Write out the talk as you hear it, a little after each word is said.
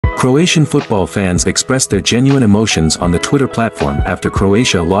Croatian football fans expressed their genuine emotions on the Twitter platform after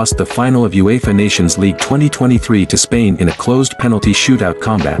Croatia lost the final of UEFA Nations League 2023 to Spain in a closed penalty shootout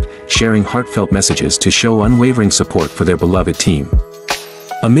combat, sharing heartfelt messages to show unwavering support for their beloved team.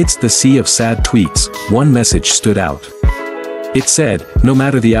 Amidst the sea of sad tweets, one message stood out. It said, "No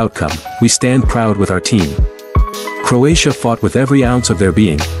matter the outcome, we stand proud with our team. Croatia fought with every ounce of their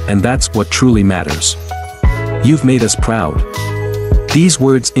being, and that's what truly matters. You've made us proud." These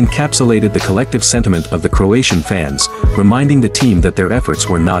words encapsulated the collective sentiment of the Croatian fans, reminding the team that their efforts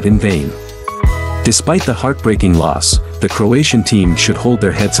were not in vain. Despite the heartbreaking loss, the Croatian team should hold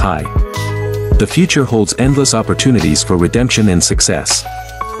their heads high. The future holds endless opportunities for redemption and success.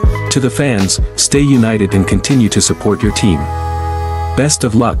 To the fans, stay united and continue to support your team. Best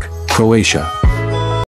of luck, Croatia.